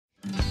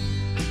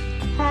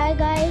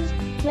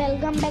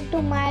Welcome back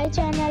to my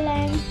channel,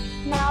 and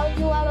now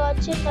you are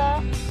watching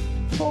a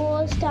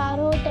 4-star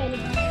hotel.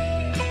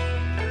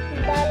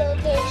 The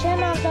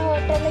location of the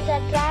hotel is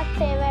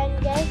attractive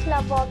and guests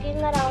love walking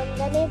around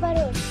the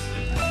neighborhood.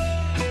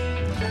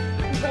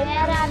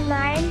 There are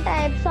 9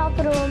 types of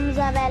rooms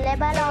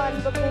available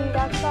on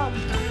booking.com.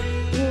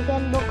 You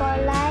can book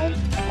online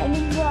and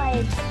enjoy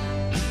it.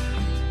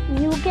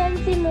 You can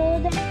see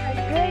more than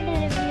 100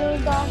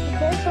 reviews of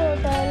this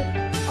hotel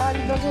on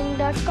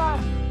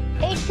booking.com.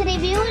 Its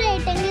review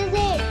rating is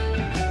 8,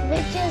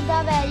 which is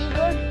the very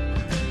good.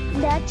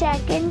 The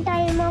check-in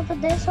time of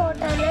this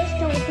hotel is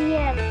 2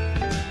 p.m.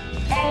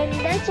 and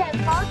the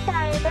check-out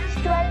time is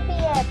 12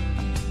 p.m.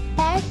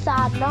 Pets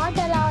are not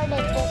allowed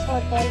in this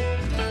hotel.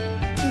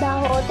 The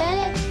hotel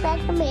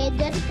accepts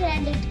major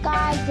credit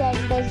cards and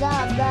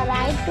reserves the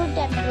right to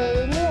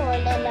temporarily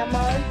hold an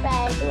amount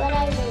prior to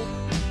arrival.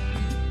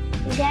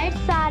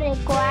 Guests are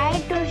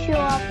required to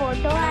show a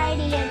photo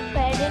ID and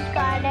credit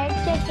card at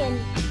check-in.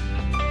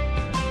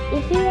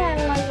 If you have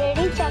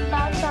already checked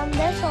out from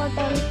this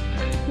hotel,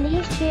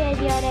 please share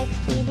your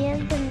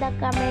experience in the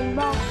comment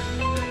box.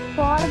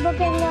 For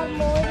booking or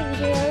more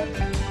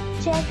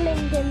details, check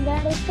link in the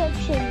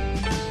description.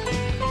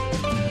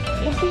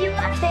 If you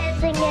are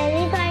facing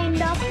any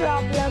kind of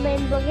problem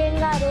in booking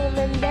a room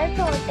in this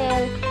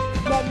hotel,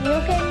 then you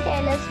can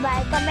tell us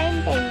by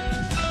commenting.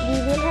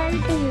 We will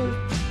help you.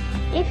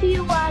 If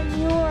you are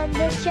new on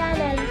this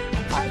channel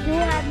or you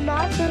have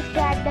not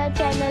subscribed the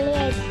channel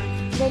yet,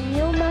 then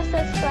you must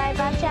subscribe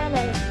our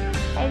channel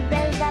and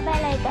press the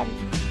bell icon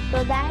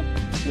so that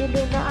you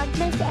do not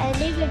miss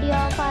any video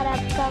of our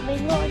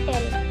upcoming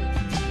hotel.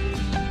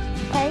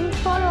 Thanks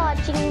for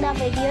watching the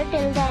video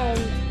till the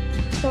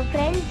end. So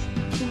friends,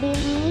 we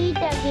meet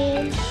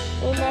again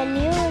in a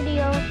new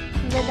video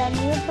with a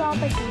new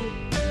property.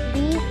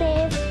 Be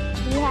safe,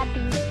 be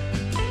happy.